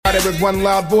With one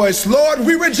loud voice, Lord,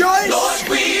 we rejoice. Lord,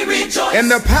 we rejoice in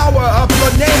the power of your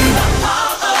name. The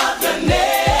power of your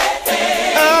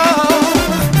name. Oh,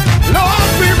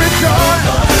 Lord, we rejoice.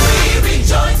 Lord, we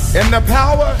rejoice in the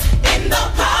power of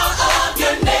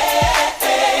your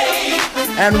name.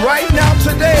 And right now,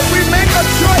 today, we make a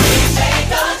choice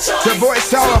to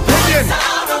voice our opinion.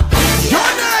 Your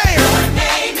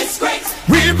name is great.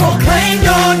 We proclaim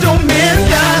your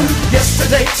dominion.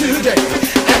 Yesterday, today,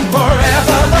 and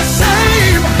forever the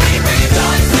same. We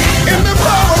rejoice in the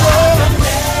power of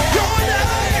your name.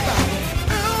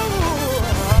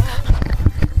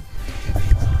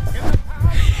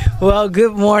 Well,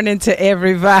 good morning to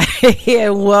everybody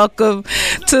and welcome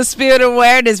to Spirit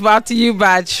Awareness, brought to you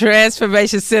by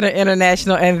Transformation Center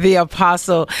International and the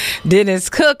Apostle Dennis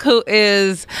Cook, who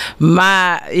is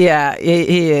he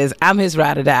is. I'm his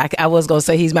ride or die. I was going to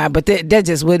say he's mine, but that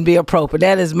just wouldn't be appropriate.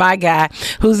 That is my guy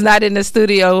who's not in the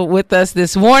studio with us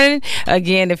this morning.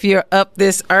 Again, if you're up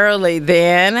this early,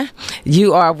 then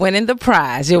you are winning the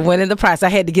prize. You're winning the prize. I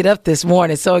had to get up this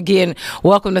morning. So again,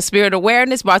 welcome to Spirit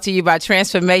Awareness, brought to you by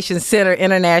Transformation Center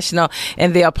International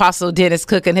and the Apostle Dennis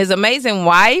Cook and his amazing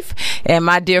wife and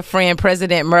my dear friend,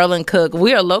 President Merlin Cook.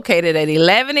 We are located at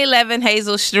 1111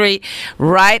 Hazel Street,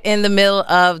 right in the middle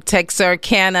of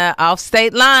Texarkana, off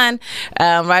state line,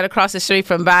 right across the street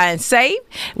from Buy and Save.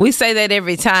 We say that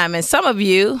every time. And some of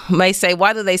you may say,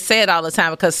 why do they say it all the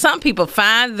time? Because some people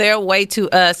find their way to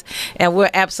us, and we're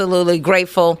absolutely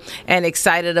grateful and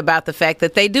excited about the fact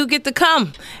that they do get to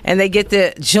come and they get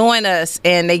to join us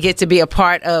and they get to be a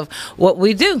part of what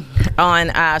we do on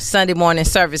our Sunday morning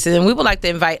services. And we would like to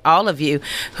invite all of you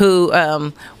who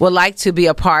would like to be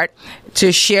a part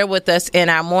to share with us in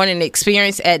our morning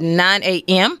experience at 9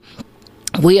 a.m.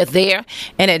 We are there,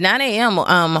 and at 9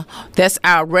 a.m., that's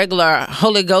our regular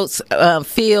Holy Ghost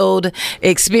filled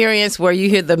experience where you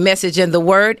hear the message and the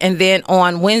word. And then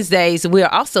on Wednesdays, we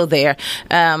are also there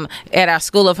at our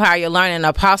School of Higher Learning.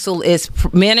 Apostle is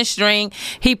ministering.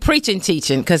 He preaching,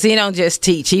 teaching, because he don't just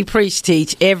teach. He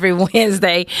teach every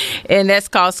Wednesday, and that's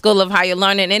called School of Higher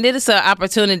Learning. And it is an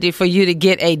opportunity for you to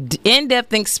get a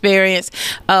in-depth experience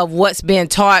of what's being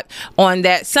taught on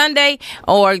that Sunday,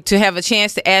 or to have a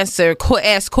chance to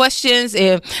ask questions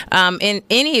in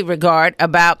any regard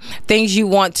about things you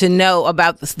want to know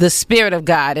about the Spirit of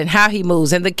God and how he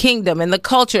moves and the kingdom and the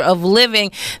culture of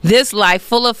living this life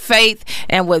full of faith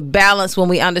and with balance when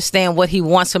we understand what he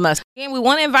wants from us. Again, we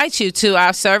want to invite you to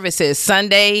our services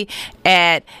Sunday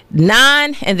at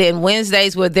 9, and then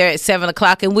Wednesdays we're there at 7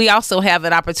 o'clock. And we also have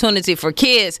an opportunity for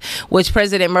kids, which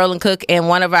President Merlin Cook and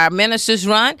one of our ministers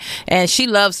run. And she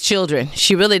loves children.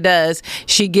 She really does.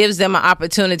 She gives them an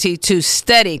opportunity to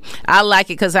study. I like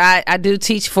it because I do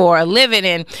teach for a living,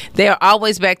 and they're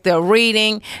always back there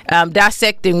reading,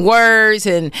 dissecting words,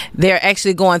 and they're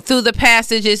actually going through the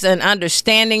passages and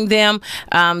understanding them.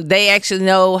 They actually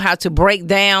know how to break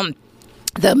down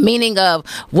the meaning of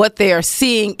what they're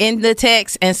seeing in the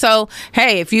text. And so,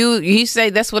 hey, if you say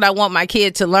that's what I want my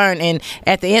kid to learn, and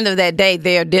at the end of that day,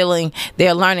 they're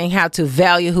learning how to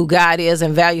value who God is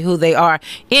and value who they are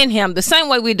in him, the same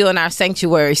way we do in our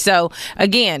sanctuary. So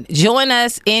again, join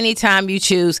us anytime you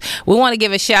choose. We want to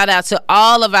give a shout out to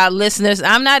all of our listeners.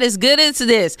 I'm not as good as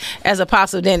this as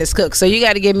Apostle Dennis Cook, so you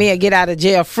got to give me a get out of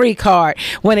jail free card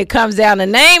when it comes down to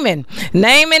naming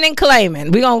and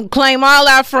claiming. We're going to claim all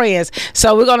our friends.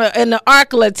 So we're going to, in the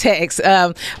Arkla text,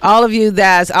 all of you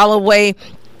guys all the way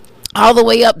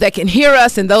up that can hear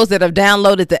us, and those that have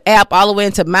downloaded the app all the way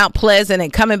into Mount Pleasant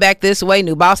and coming back this way,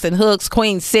 New Boston Hooks,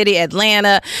 Queen City,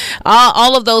 Atlanta,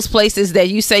 all of those places that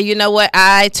you say, you know what,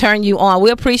 I turn you on. We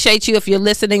appreciate you if you're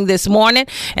listening this morning.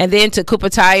 And then to Cooper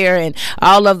Tire and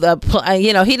all of the,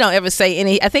 he don't ever say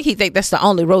any, I think he think that's the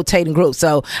only rotating group.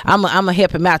 So I'm going to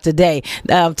help him out today.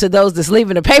 To those that's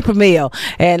leaving the paper mill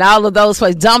and all of those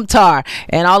places, Dumptar,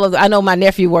 and I know my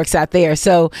nephew works out there.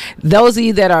 So those of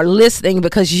you that are listening,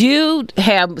 because you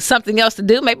have something else to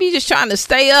do, maybe you're just trying to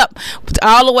stay up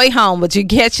all the way home, but you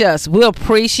catch us. We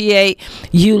appreciate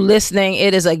you listening.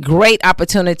 It is a great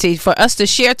opportunity for us to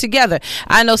share together.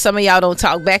 I know some of y'all don't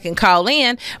talk back and call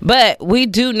in, but we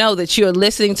do know that you're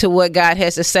listening to what God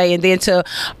has to say. And then to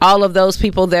all of those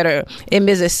people that are in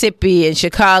Mississippi and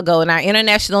Chicago and our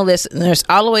international listeners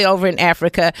all the way over in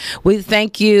Africa, we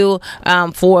thank you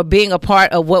for being a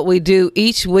part of what we do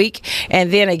each week.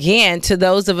 And then again, to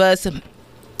those of us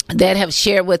that have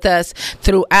shared with us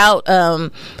throughout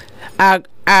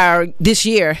this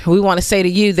year, we want to say to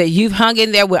you that you've hung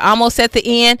in there. We're almost at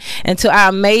the end, and to our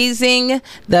amazing,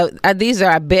 these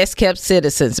are our best kept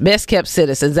citizens.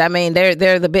 I mean,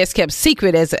 they're the best kept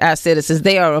secret as our citizens.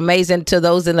 They are amazing to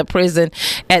those in the prison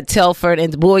at Telford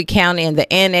and Boyd County and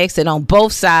the annex, and on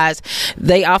both sides.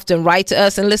 They often write to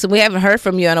us and listen. We haven't heard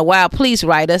from you in a while. Please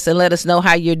write us and let us know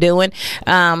how you're doing.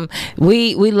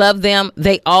 We love them.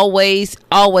 They always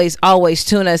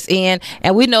tune us in,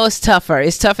 and we know it's tougher.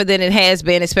 It's tougher than it has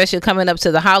been, especially coming up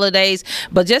to the holidays.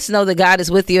 But just know that God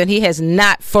is with you, and He has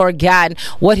not forgotten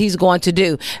what He's going to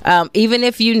do. Even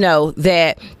if you know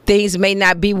that things may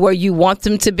not be where you want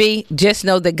them to be, just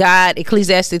know that God,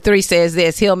 Ecclesiastes 3 says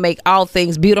this: He'll make all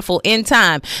things beautiful in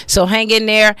time. So hang in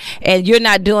there, and you're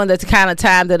not doing the kind of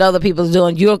time that other people are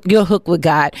doing. You're hooked with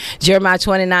God. Jeremiah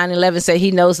 29:11 said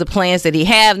He knows the plans that He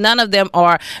have. None of them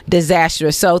are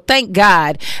disastrous. So thank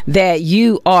God that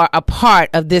you are a part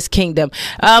of this kingdom.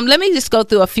 Let me just go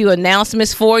through a few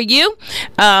announcements for you.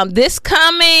 This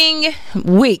coming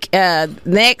week,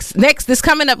 this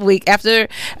coming up week after,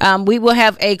 we will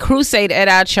have a crusade at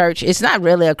our church. It's not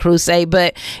really a crusade,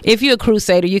 but if you're a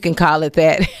crusader, you can call it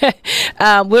that.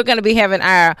 We're going to be having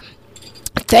our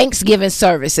Thanksgiving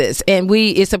services, and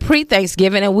it's a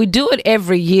pre-Thanksgiving, and we do it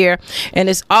every year, and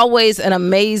it's always an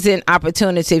amazing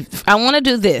opportunity. I want to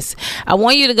do this. I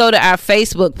want you to go to our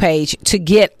Facebook page to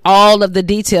get all of the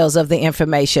details of the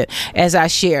information as I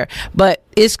share. But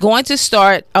it's going to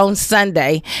start on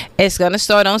Sunday. And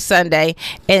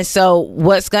so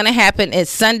what's going to happen is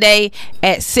Sunday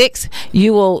at 6, we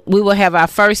will have our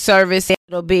first service.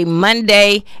 It'll be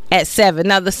Monday at 7.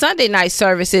 Now, the Sunday night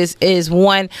services is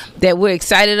one that we're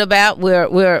excited about.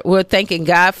 We're thanking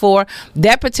God for.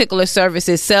 That particular service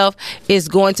itself is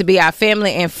going to be our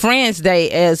Family and Friends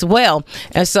Day as well.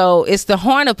 And so it's the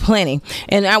Horn of Plenty.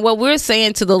 And what we're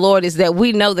saying to the Lord is that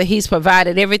we know that He's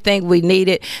provided everything we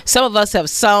needed. Some of us have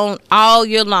sown all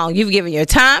year long. You've given your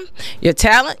time, your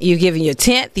talent, you've given your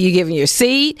tenth, you've given your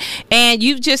seed, and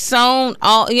you've just sown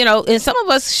all, and some of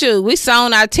us, we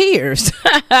sown our tears.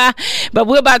 But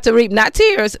we're about to reap not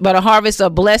tears, but a harvest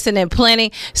of blessing and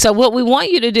plenty. So what we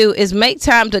want you to do is make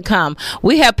time to come.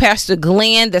 We have Pastor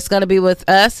Glenn that's going to be with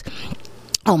us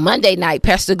on Monday night.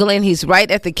 Pastor Glenn, he's right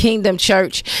at the Kingdom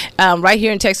Church, right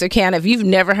here in Texarkana. If you've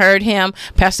never heard him,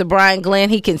 Pastor Brian Glenn,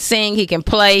 he can sing, he can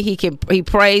play, he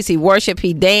prays, he worship,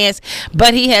 he dance,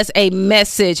 but he has a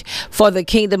message for the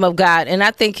kingdom of God. And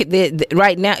I think that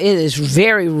right now it is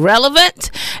very relevant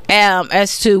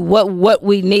as to what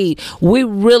we need. We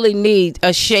really need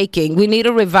a shaking. We need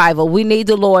a revival. We need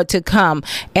the Lord to come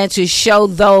and to show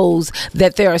those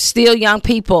that there are still young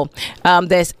people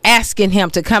that's asking Him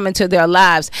to come into their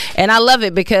lives. And I love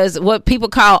it because what people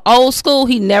call old school,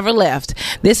 he never left.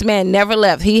 This man never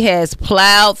left. He has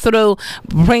plowed through,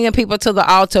 bringing people to the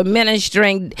altar,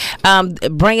 ministering,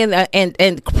 bringing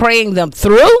and praying them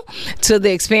through to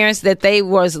the experience that they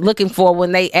was looking for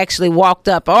when they actually walked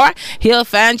up. Or he'll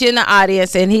find you in the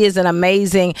audience, and he is an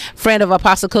amazing friend of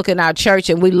Apostle Cook in our church,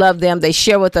 and we love them. They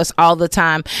share with us all the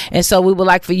time, and so we would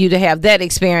like for you to have that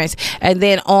experience. And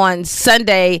then on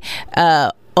Sunday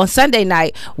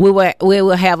night, we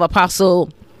will have Apostle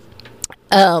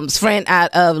friend out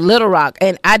of Little Rock,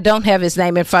 and I don't have his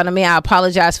name in front of me. I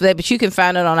apologize for that, but you can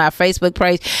find it on our Facebook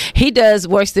page. He does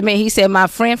worse than me. He said, my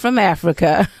friend from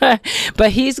Africa,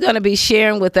 but he's going to be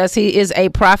sharing with us. He is a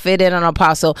prophet and an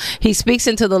apostle. He speaks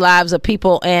into the lives of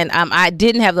people, and I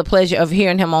didn't have the pleasure of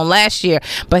hearing him on last year,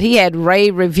 but he had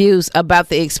rave reviews about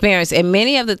the experience, and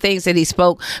many of the things that he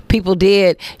spoke, people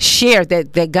did share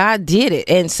that God did it.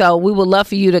 And so we would love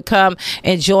for you to come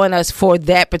and join us for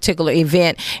that particular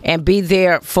event and be there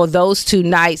for those 2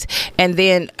 nights. And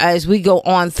then as we go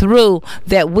on through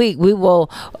that week, we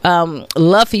will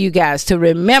love for you guys to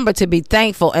remember to be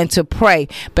thankful and to pray,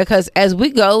 because as we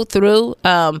go through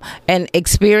and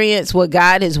experience what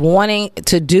God is wanting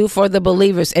to do for the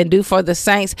believers and do for the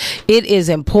saints, it is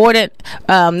important,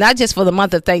 not just for the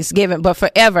month of Thanksgiving, but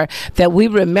forever, that we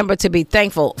remember to be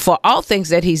thankful for all things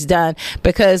that He's done.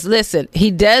 Because listen,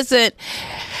 He doesn't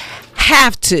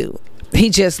have to. He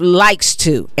just likes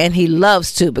to, and He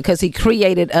loves to, because He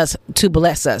created us to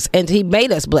bless us, and He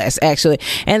made us blessed, actually.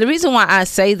 And the reason why I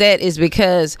say that is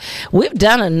because we've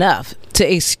done enough to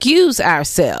excuse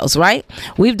ourselves, right?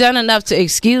 We've done enough to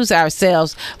excuse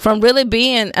ourselves from really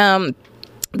being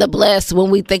the blessed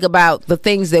when we think about the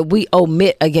things that we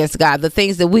omit against God, the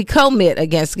things that we commit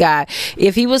against God.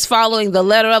 If He was following the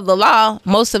letter of the law,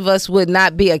 most of us would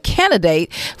not be a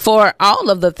candidate for all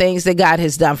of the things that God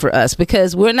has done for us,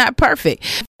 because we're not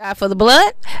perfect. God for the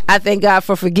blood. I thank God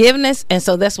for forgiveness. And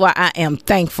so that's why I am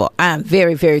thankful. I am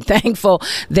very, very thankful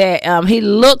that he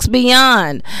looks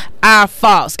beyond our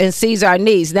faults and sees our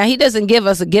needs. Now, he doesn't give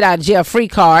us a get out of jail free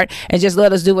card and just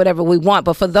let us do whatever we want.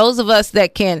 But for those of us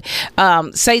that can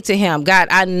say to him, God,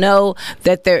 I know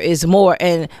that there is more.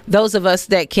 And those of us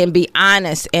that can be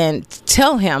honest and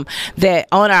tell him that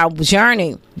on our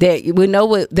journey, that we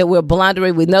know that we're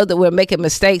blundering, we know that we're making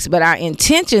mistakes, but our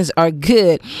intentions are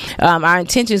good. Our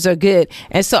intentions are good.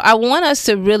 And so I want us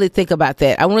to really think about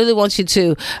that. I really want you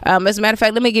to, as a matter of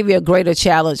fact, let me give you a greater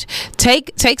challenge.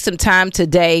 Take some time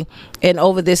today and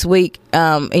over this week,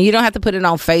 and you don't have to put it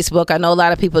on Facebook. I know a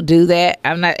lot of people do that.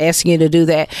 I'm not asking you to do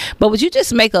that. But would you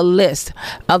just make a list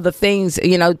of the things,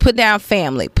 put down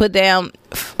family, put down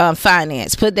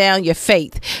finance, put down your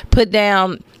faith, put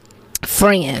down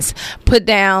friends, put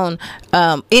down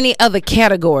any other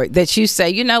category that you say,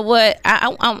 you know what, I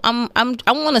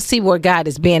want to see where God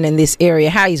has been in this area,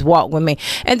 how he's walked with me,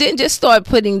 and then just start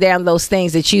putting down those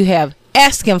things that you have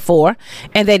asked him for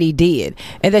and that he did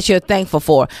and that you're thankful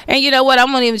for. And you know what, I'm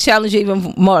going to even challenge you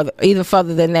even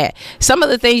further than that. Some of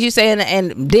the things you say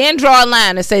and then draw a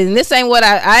line and say, this ain't what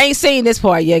I ain't seen this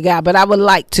part yet, God, but I would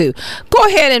like to. Go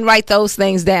ahead and write those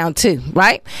things down too,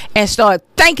 right? And start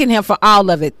thanking him for all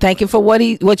of it. Thanking for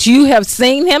what you have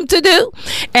seen him to do,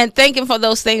 and thanking for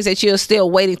those things that you're still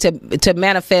waiting to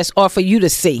manifest or for you to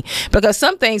see. Because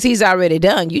some things he's already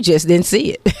done, you just didn't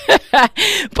see it.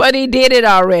 But he did it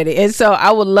already. And so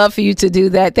I would love for you to do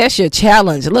that. That's your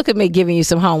challenge. Look at me giving you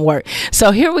some homework.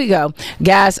 So here we go,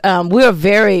 guys. We're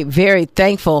very, very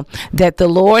thankful that the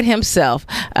Lord himself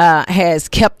has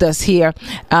kept us here.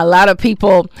 A lot of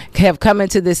people have come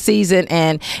into this season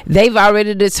and they've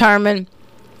already determined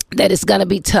that it's going to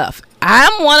be tough.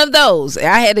 I'm one of those.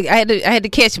 I had to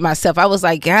catch myself. I was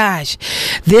like, gosh,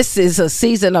 this is a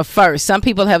season of first. Some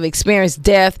people have experienced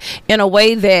death in a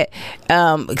way that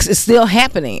is still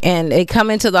happening, and they come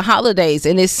into the holidays,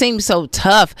 and it seems so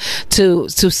tough to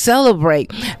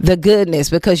celebrate the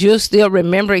goodness because you're still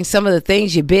remembering some of the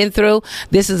things you've been through.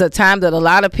 This is a time that a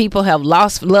lot of people have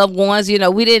lost loved ones. There are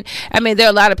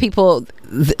a lot of people,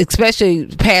 especially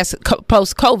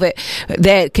post-COVID,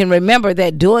 that can remember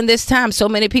that during this time, so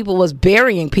many people was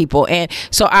burying people. And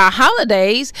so our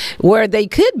holidays, where they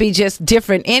could be just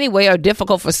different anyway, or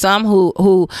difficult for some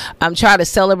who try to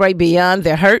celebrate beyond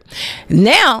their hurt.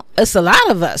 Now, it's a lot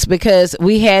of us because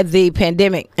we had the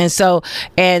pandemic. And so,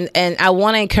 and I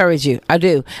want to encourage you. I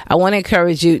do. I want to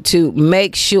encourage you to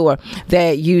make sure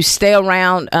that you stay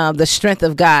around the strength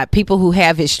of God, people who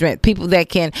have his strength, people that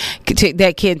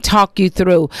can talk you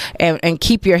through and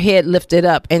keep your head lifted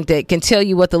up, and that can tell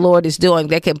you what the Lord is doing,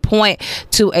 that can point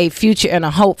to a future and a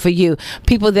hope for you,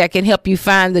 people that can help you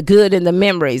find the good in the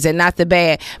memories and not the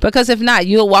bad. Because if not,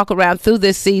 you'll walk around through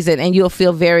this season and you'll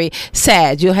feel very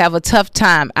sad. You'll have a tough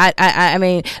time. I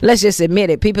mean, let's just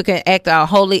admit it. People can act all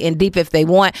holy and deep if they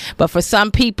want, but for some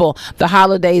people, the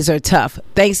holidays are tough.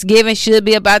 Thanksgiving should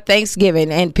be about Thanksgiving,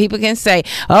 and people can say,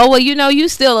 oh, well, you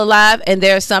still alive. And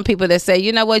there are some people that say,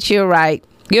 you know what, you're right.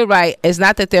 You're right. It's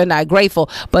not that they're not grateful,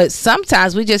 but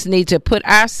sometimes we just need to put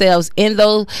ourselves in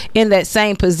that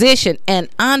same position and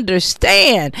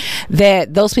understand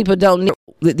that those people don't need,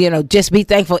 just be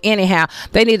thankful anyhow.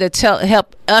 They need to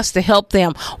help us to help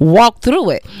them walk through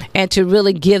it and to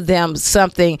really give them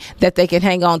something that they can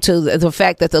hang on to. The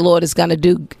fact that the Lord is going to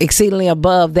do exceedingly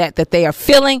above that they are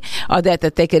feeling or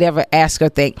that they could ever ask or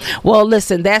think. Well,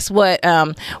 listen, that's what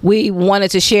we wanted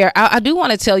to share. I do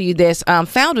want to tell you this.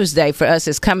 Founders Day for us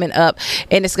is coming up,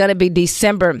 and it's going to be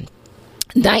December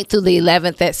 9th through the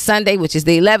 11th. That Sunday, which is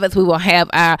the 11th, we will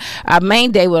have our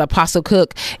main day with Apostle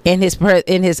Cook and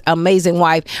his amazing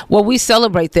wife, where we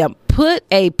celebrate them. Put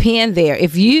a pin there.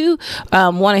 If you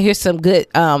want to hear some good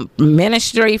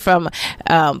ministry from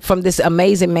this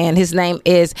amazing man, his name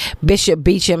is Bishop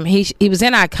Beecham. He was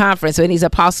in our conference, and he's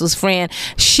Apostle's friend.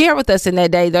 Share with us in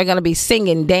that day. They're going to be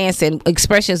singing, dancing,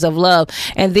 expressions of love.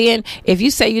 And then if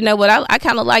you say, you know what, I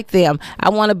kind of like them. I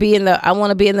want to be in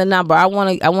the number. I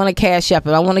want to cash up,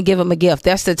 and I want to give them a gift.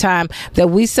 That's the time that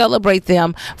we celebrate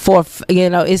them for.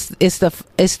 It's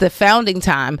the founding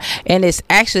time, and it's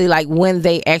actually like when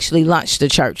they actually launched the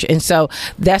church. And so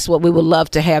that's what we would love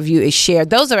to have you share.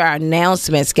 Those are our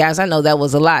announcements, guys. I know that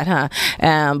was a lot, huh?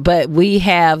 But we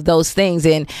have those things,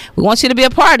 and we want you to be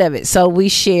a part of it. So we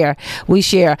share.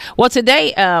 Well,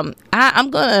 today,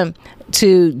 I'm going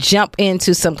to jump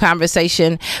into some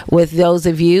conversation with those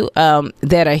of you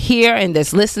that are here and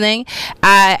that's listening.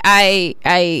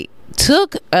 I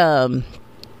took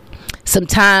some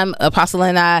time, Apostle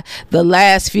and I, the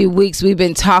last few weeks, we've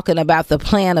been talking about the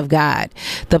plan of God,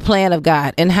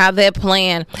 and how that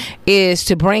plan is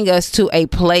to bring us to a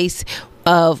place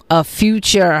of a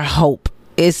future hope.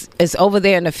 It's over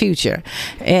there in the future.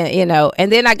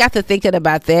 And then I got to thinking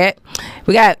about that.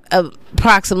 We got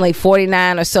approximately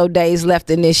 49 or so days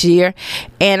left in this year,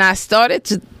 and I started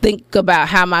to think about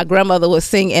how my grandmother would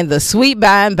sing in the sweet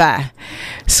by and by,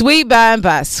 sweet by and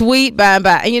by, sweet by and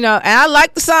by. And I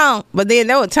like the song, but then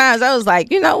there were times I was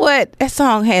like, you know what, that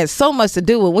song has so much to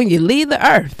do with when you leave the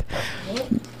earth.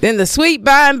 Then the sweet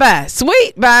by and by,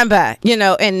 sweet by and by,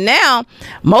 and now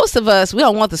most of us, we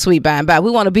don't want the sweet by and by. We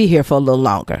want to be here for a little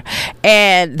longer.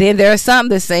 And then there's some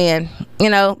that's saying,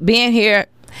 being here,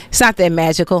 it's not that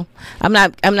magical. I'm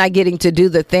not getting to do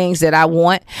the things that I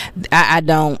want. I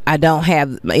don't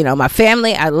have, my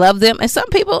family. I love them. And some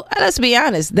people, let's be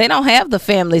honest, they don't have the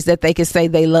families that they can say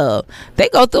they love. They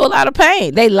go through a lot of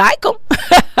pain. They like them.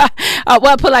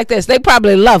 Well, put it like this. They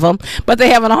probably love them, but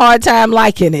they're having a hard time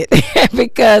liking it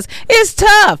because it's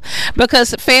tough,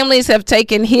 because families have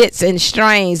taken hits and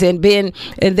strains and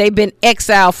they've been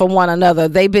exiled from one another.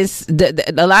 They've been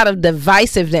a lot of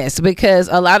divisiveness, because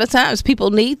a lot of times people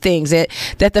need things that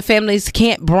the families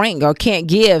can't bring or can't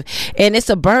give, and it's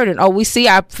a burden. Or we see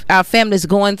our families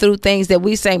going through things that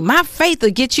we say, my faith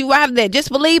will get you out of there, just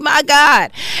believe my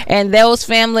God, and those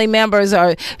family members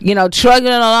are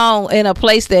struggling along in a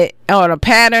place that, or a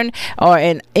pattern, or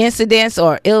an incidents,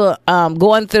 or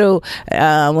going through,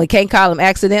 we can't call them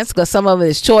accidents because some of it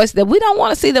is choice that we don't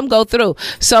want to see them go through.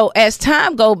 So as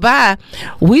time go by,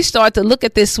 we start to look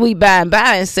at this sweet by and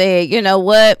by and say, you know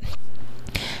what,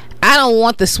 I don't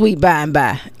want the sweet by and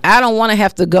by. I don't want to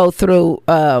have to go through,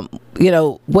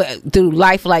 through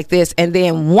life like this. And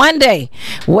then one day,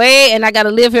 and I got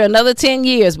to live here another 10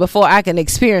 years before I can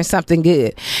experience something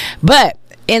good. But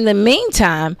in the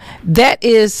meantime, that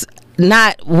is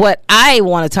not what I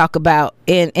want to talk about.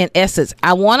 In essence,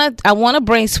 I want to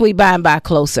bring sweet by and by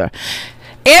closer.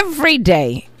 Every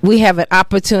day, we have an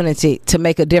opportunity to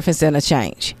make a difference and a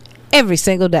change. Every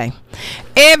single day,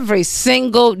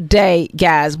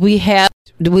 guys, we have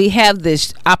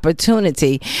this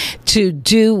opportunity to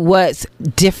do what's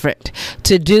different,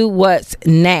 to do what's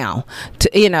now,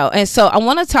 and so I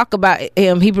want to talk about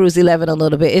Hebrews 11 a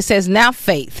little bit. It says, now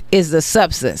faith is the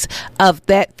substance of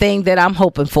that thing that I'm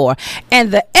hoping for,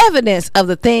 and the evidence of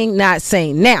the thing not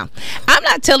seen. Now, I'm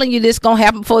not telling you this gonna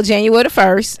happen before January the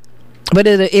 1st. But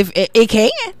if it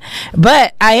can,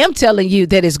 but I am telling you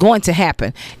that it's going to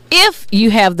happen if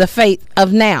you have the faith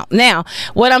of now. Now,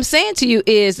 what I'm saying to you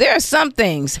is there are some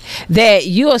things that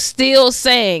you are still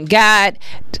saying, God,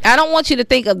 I don't want you to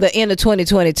think of the end of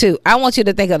 2022. I want you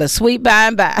to think of the sweet by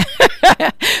and by.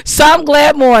 Some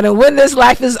glad morning when this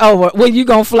life is over, when you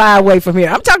going to fly away from here.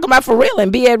 I'm talking about for real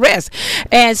and be at rest.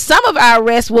 And some of our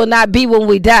rest will not be when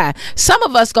we die. Some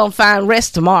of us going to find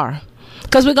rest tomorrow,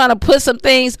 because we're going to put some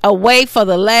things away for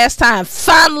the last time.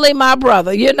 Finally, my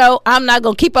brother, I'm not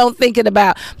going to keep on thinking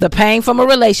about the pain from a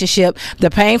relationship, the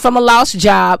pain from a lost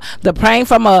job, the pain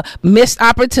from a missed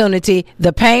opportunity,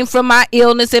 the pain from my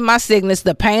illness and my sickness,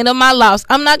 the pain of my loss.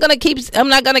 I'm not going to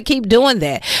keep doing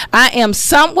that. I am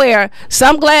somewhere,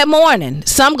 some glad morning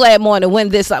when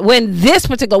this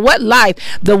particular, what life,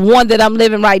 the one that I'm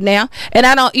living right now. And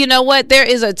I don't, there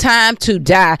is a time to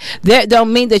die. That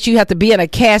don't mean that you have to be in a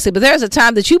casket, but there's a time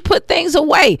that you put things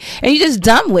away and you're just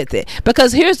done with it.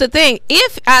 Because here's the thing,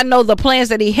 if I know the plans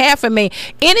that he had for me,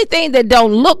 anything that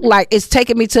don't look like it's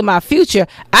taking me to my future,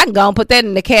 I can go and put that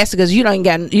in the casket, because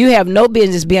you have no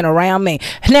business being around me.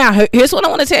 Now, here's what I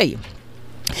want to tell you.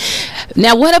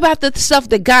 Now, what about the stuff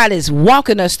that God is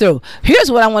walking us through? Here's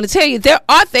what I want to tell you. There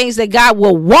are things that God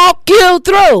will walk you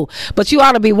through, but you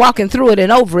ought to be walking through it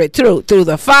and over it, through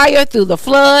the fire, through the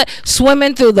flood,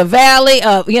 swimming through the valley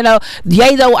of,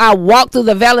 yea, though I walk through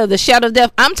the valley of the shadow of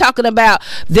death. I'm talking about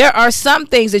there are some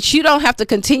things that you don't have to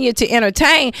continue to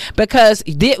entertain, because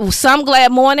some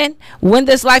glad morning when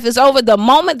this life is over, the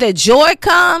moment that joy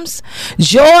comes,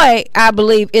 joy, I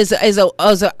believe, is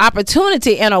an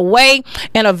opportunity and a way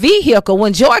and a vehicle.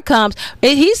 When joy comes,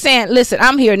 he's saying, listen,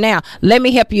 I'm here now. Let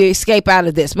me help you escape out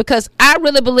of this. Because I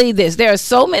really believe this. There are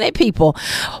so many people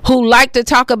who like to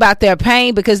talk about their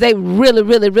pain because they really,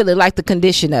 really, really like the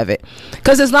condition of it.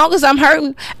 Because as long as I'm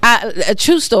hurting, a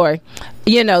true story,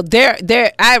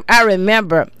 I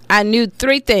remember I knew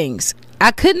 3 things.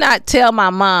 I could not tell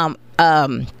my mom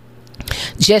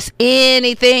just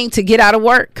anything to get out of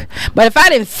work. But if I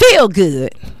didn't feel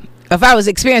good, if I was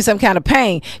experiencing some kind of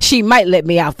pain, she might let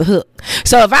me off the hook.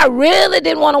 So if I really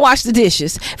didn't want to wash the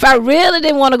dishes, if I really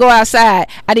didn't want to go outside,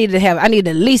 I needed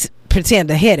at least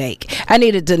pretend a headache. I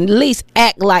needed to at least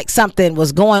act like something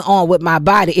was going on with my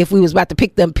body. If we was about to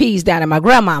pick them peas down at my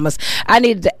grandmama's, I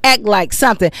needed to act like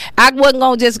something. I wasn't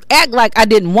going to just act like I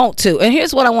didn't want to. And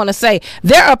here's what I want to say.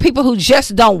 There are people who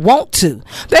just don't want to.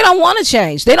 They don't want to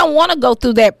change. They don't want to go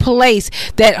through that place,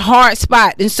 that hard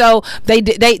spot. And so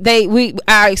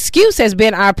our excuse has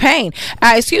been our pain.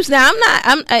 Our excuse. Now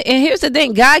and here's the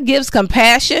thing. God gives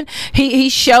compassion. He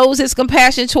shows his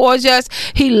compassion towards us.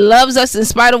 He loves us in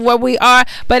spite of where we are.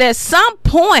 But at some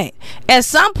point,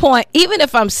 even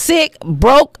if I'm sick,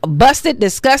 broke, busted,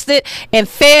 disgusted, and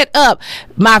fed up,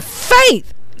 my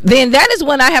faith, then that is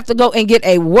when I have to go and get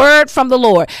a word from the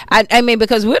Lord. I mean,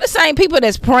 because we're the same people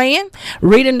that's praying,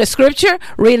 reading the scripture,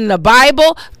 reading the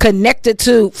Bible, connected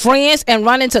to friends and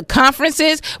running to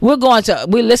conferences. We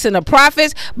listen to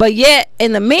prophets, but yet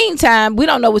in the meantime, we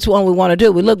don't know which one we want to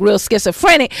do. We look real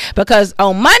schizophrenic because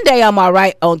on Monday, I'm all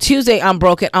right. On Tuesday, I'm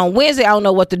broken. On Wednesday, I don't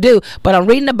know what to do, but I'm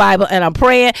reading the Bible and I'm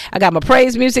praying. I got my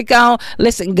praise music on.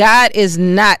 Listen, God is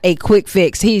not a quick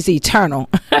fix. He's eternal.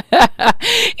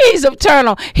 He's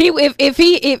eternal. He will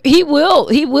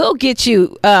get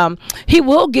you. He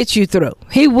will get you through.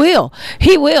 He will.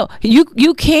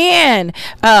 You can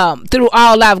through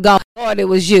all I've gone. Lord, it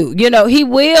was you. You know, he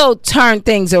will turn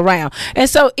things around. And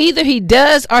so either he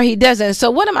does or he doesn't.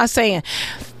 So what am I saying?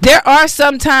 There are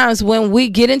some times when we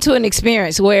get into an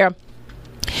experience where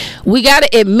we got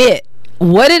to admit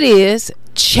what it is,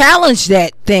 challenge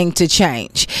that thing to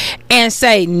change, and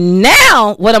say,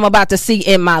 now what I'm about to see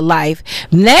in my life,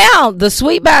 now the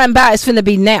sweet by and by is finna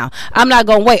be now. I'm not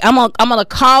gonna wait. I'm gonna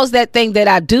cause that thing that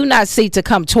I do not see to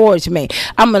come towards me.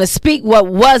 I'm gonna speak what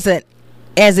wasn't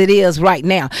as it is right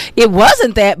now. It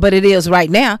wasn't that, but it is right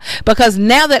now, because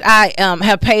now that I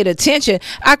have paid attention,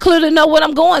 I clearly know what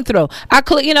I'm going through.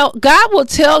 God will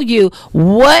tell you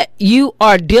what you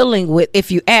are dealing with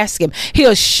if you ask him.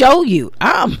 He'll show you.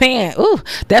 Oh man, ooh,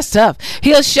 that's tough.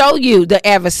 He'll show you the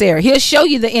adversary. He'll show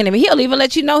you the enemy. He'll even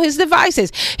let you know his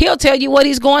devices. He'll tell you what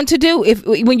he's going to do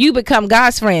when you become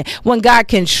God's friend, when God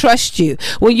can trust you,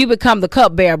 when you become the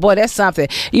cupbearer. Boy, that's something.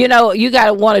 You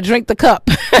gotta want to drink the cup.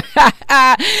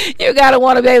 You gotta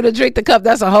want to be able to drink the cup.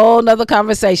 That's a whole nother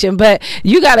conversation. But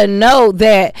you gotta know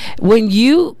that when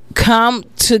you come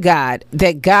to God,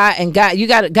 God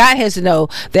has to know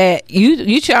that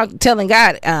you telling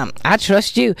God, I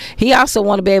trust you. He also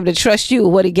want to be able to trust you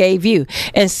with what he gave you.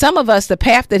 And some of us, the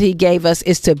path that he gave us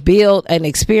is to build an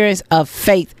experience of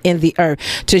faith in the earth,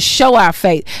 to show our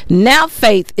faith. Now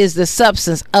faith is the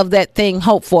substance of that thing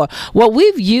hoped for. What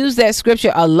we've used that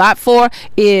scripture a lot for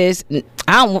is,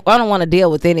 I don't want to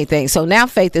deal with anything. So now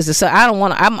faith is I don't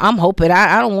want to. I'm hoping.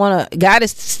 I don't want to. God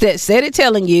is said it,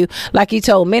 telling you, like he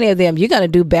told many of them, you're going to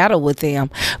do battle with them.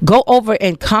 Go over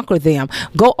and conquer them.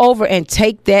 Go over and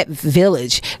take that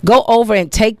village. Go over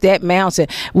and take that mountain.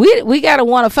 We got to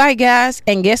want to fight, guys.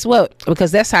 And guess what?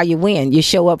 Because that's how you win. You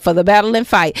show up for the battle and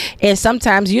fight. And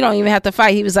sometimes you don't even have to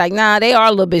fight. He was like, nah, they are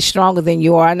a little bit stronger than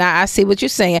you are. Now I see what you're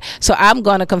saying. So I'm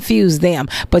going to confuse them.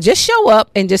 But just show up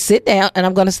and just sit down, and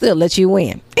I'm going to still let you win.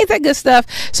 Ain't that good stuff?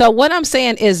 So what I'm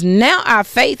saying is, now our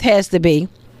faith has to be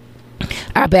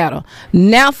our battle.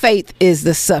 Now faith is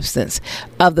the substance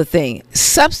of the thing.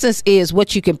 Substance is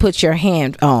what you can put your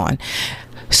hand on.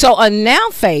 So a now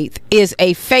faith is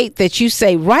a faith that you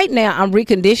say, right now I'm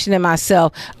reconditioning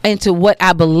myself into what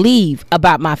I believe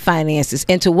about my finances,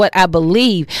 into what I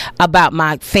believe about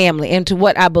my family, into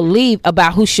what I believe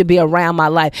about who should be around my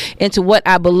life, into what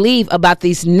I believe about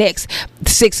these next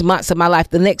 6 months of my life,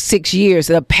 the next 6 years,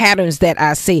 the patterns that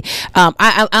I see. I'm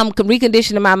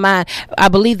reconditioning my mind. I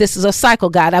believe this is a cycle,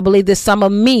 God. I believe there's some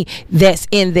of me that's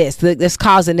in this, that's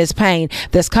causing this pain,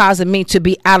 that's causing me to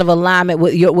be out of alignment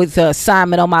with the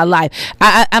assignment on my life.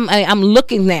 I'm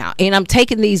looking now, and I'm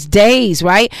taking these days,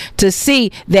 right, to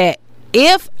see that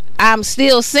if I'm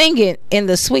still singing in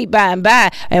the sweet by and by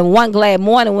and one glad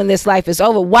morning when this life is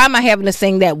over, why am I having to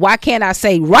sing that? Why can't I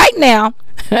say right now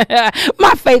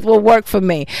my faith will work for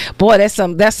me? Boy, that's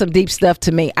some deep stuff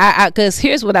to me. Because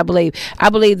here's what I believe.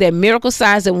 I believe that miracle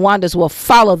signs and wonders will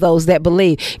follow those that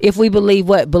believe. If we believe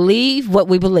what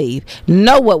we believe,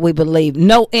 know what we believe,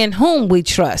 know in whom we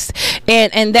trust.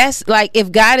 And that's like,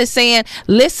 if God is saying,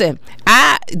 listen,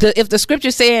 if the scripture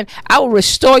is saying, I will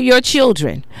restore your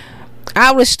children,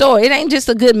 I'll restore. It ain't just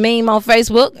a good meme on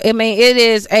Facebook. I mean, it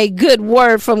is a good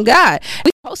word from God.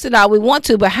 post it all we want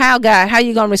to, but how, God, how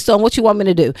you gonna restore them? What you want me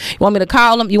to do? You want me to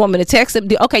call them? You want me to text them?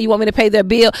 Okay, you want me to pay their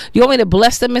bill? You want me to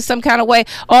bless them in some kind of way?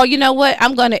 Or you know what?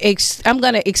 I'm gonna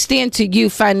extend to you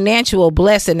financial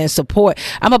blessing and support.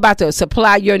 I'm about to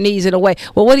supply your needs in a way.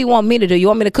 Well, what do you want me to do? You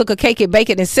want me to cook a cake and bake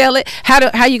it and sell it?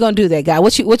 How you gonna do that, God?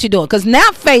 What you doing? Because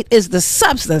now faith is the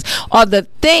substance or the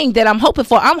thing that I'm hoping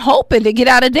for. I'm hoping to get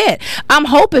out of debt. I'm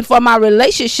hoping for my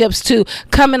relationships to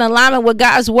come in alignment with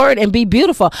God's word and be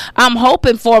beautiful. I'm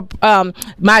hoping for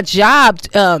my job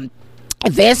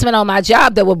advancement on my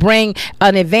job that will bring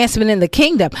an advancement in the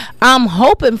kingdom. I'm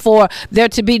hoping for there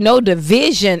to be no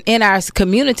division in our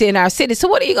community, in our city. So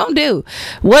what are you going to do?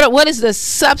 What is the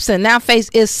substance? Now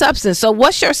faith is substance. So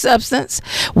what's your substance?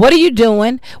 What are you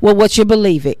doing with what you're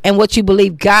believing and what you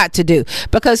believe God to do?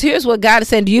 Because here's what God is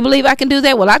saying. Do you believe I can do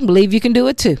that? Well, I can believe you can do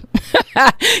it too.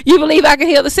 You believe I can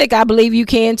heal the sick? I believe you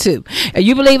can too.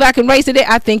 You believe I can raise the dead?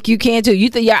 I think you can too.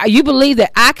 You believe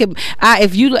that I could,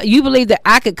 if you believe that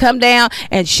I could come down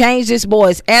and change this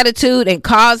boy's attitude and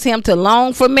cause him to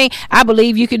long for me, I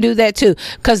believe you can do that too,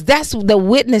 because that's the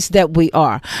witness that we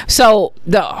are. So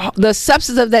the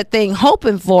substance of that thing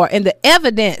hoping for and the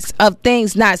evidence of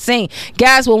things not seen,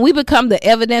 guys, when we become the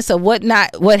evidence of what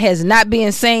has not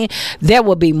been seen, there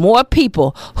will be more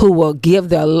people who will give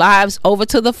their lives over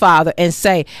to the Father and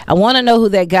say, I want to know who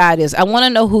that God is. I want to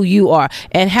know who you are.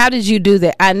 And how did you do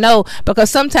that? I know, because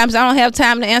sometimes I don't have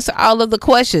time to answer all of the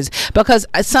questions, because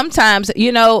sometimes,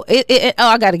 you know,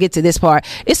 I got to get to this part.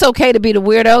 It's okay to be the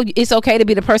weirdo. It's okay to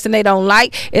be the person they don't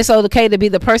like. It's okay to be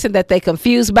the person that they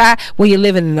confused by when you're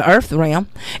living in the earth realm.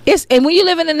 And when you're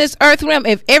living in this earth realm,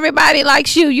 if everybody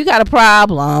likes you, you got a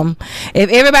problem. If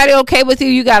everybody okay with you,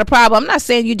 you got a problem. I'm not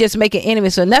saying you just making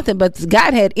enemies or nothing, but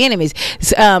God had enemies.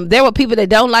 There were people that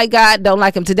don't like God, don't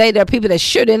like him today. There are people that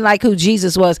sure didn't like who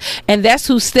Jesus was, and that's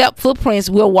whose footprints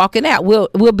we're walking out.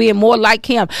 We're being more like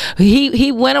him.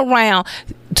 He went around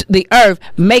the earth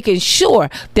making sure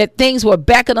that things were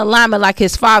back in alignment, like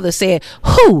his Father said.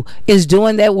 Who is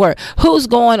doing that work? Who's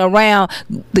going around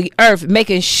the earth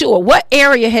making sure? What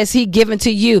area has he given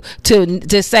to you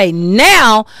to say,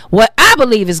 now what I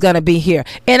believe is going to be here,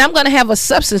 and I'm going to have a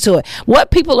substance to it?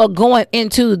 What people are going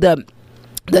into the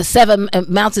 7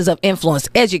 mountains of influence: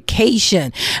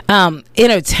 education,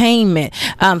 entertainment,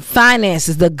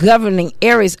 finances, the governing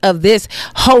areas of this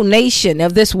whole nation,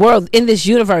 of this world, in this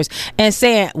universe, and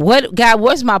saying, "What, God,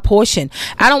 what's my portion?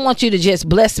 I don't want you to just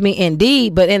bless me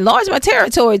indeed, but enlarge my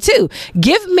territory too.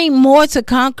 Give me more to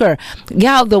conquer."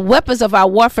 Y'all, the weapons of our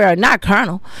warfare are not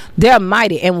carnal; they're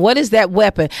mighty. And what is that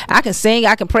weapon? I can sing,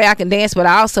 I can pray, I can dance, but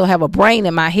I also have a brain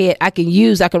in my head. I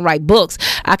can write books.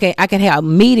 I can have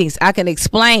meetings. I can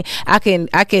explain. I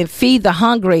can feed the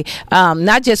hungry,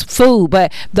 not just food,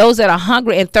 but those that are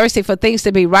hungry and thirsty for things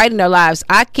to be right in their lives.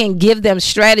 I can give them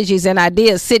strategies and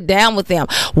ideas, sit down with them,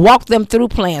 walk them through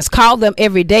plans, call them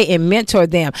every day and mentor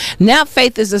them. Now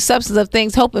faith is the substance of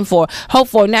things hope for.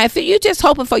 Now if you're just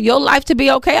hoping for your life to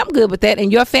be okay, I'm good with that,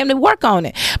 and your family, work on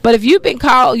it. But if you've been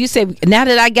called, you say, now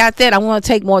that I got that, I want to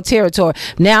take more territory.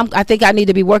 Now I think I need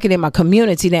to be working in my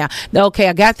community now. Okay,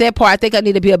 I got that part. I think I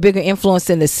need to be a bigger influence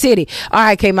in the city. All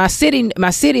right, okay, my city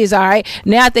is all right.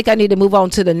 Now I think I need to move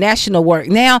on to the national work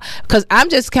now, because I'm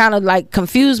just kind of like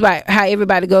confused by how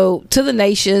everybody go to the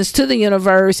nations, to the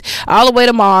universe, all the way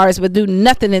to Mars, but do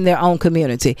nothing in their own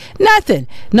community. Nothing.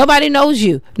 Nobody knows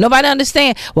you. Nobody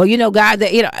understand. Well, you know, God,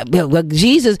 that, you know, well,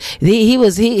 Jesus, he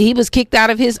was kicked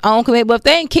out of his own community. But if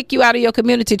they didn't kick you out of your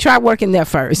community, try working there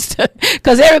first,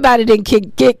 because everybody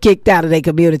didn't get kicked out of their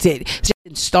community.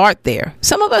 Start there.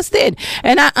 Some of us did.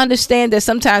 And I understand that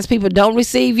sometimes people don't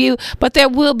receive you, but there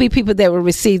will be people that will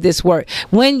receive this work.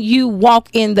 When you walk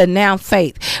in the now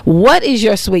faith, what is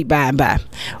your sweet by and by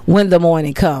when the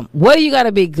morning comes? What are you going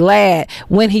to be glad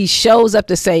when he shows up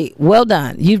to say, well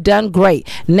done, you've done great?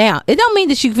 Now, it don't mean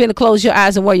that you're going to close your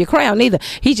eyes and wear your crown either.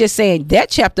 He's just saying that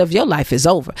chapter of your life is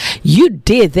over. You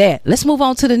did that. Let's move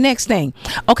on to the next thing.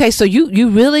 Okay, so you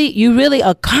really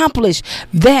accomplished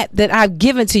that I've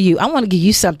given to you. I want to give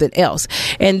you something else.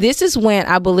 And this is when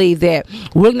I believe that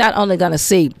we're not only going to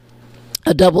see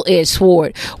a double-edged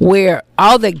sword where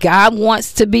all that God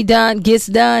wants to be done gets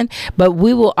done, but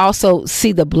we will also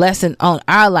see the blessing on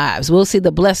our lives. We'll see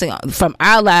the blessing from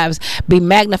our lives be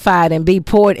magnified and be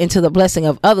poured into the blessing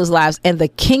of others' lives, and the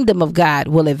kingdom of God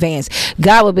will advance.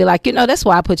 God will be like, you know, that's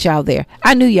why I put y'all there.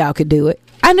 I knew y'all could do it.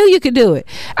 I knew you could do it.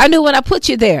 I knew when I put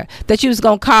you there that you was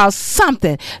going to cause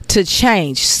something to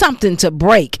change, something to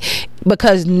break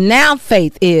Because now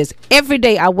faith is every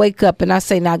day I wake up and I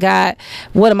say, now God,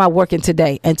 what am I working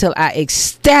today? Until I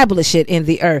establish it in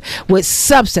the earth with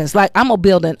substance. Like I'm going to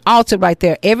build an altar right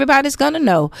there. Everybody's going to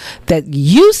know that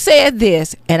you said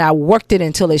this and I worked it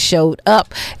until it showed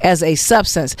up as a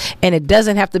substance. And it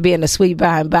doesn't have to be in the sweet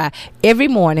by and by. Every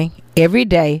morning, every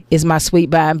day is my sweet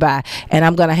by and by. And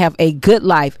I'm going to have a good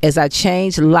life as I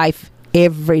change life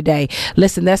every day.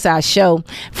 Listen, that's our show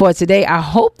for today. I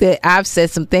hope that I've said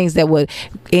some things that would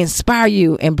inspire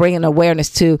you and bring an awareness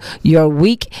to your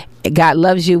week. God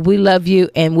loves you. We love you.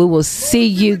 And we will see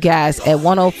you guys at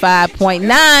 105.9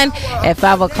 at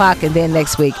 5 o'clock and then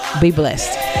next week. Be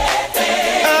blessed.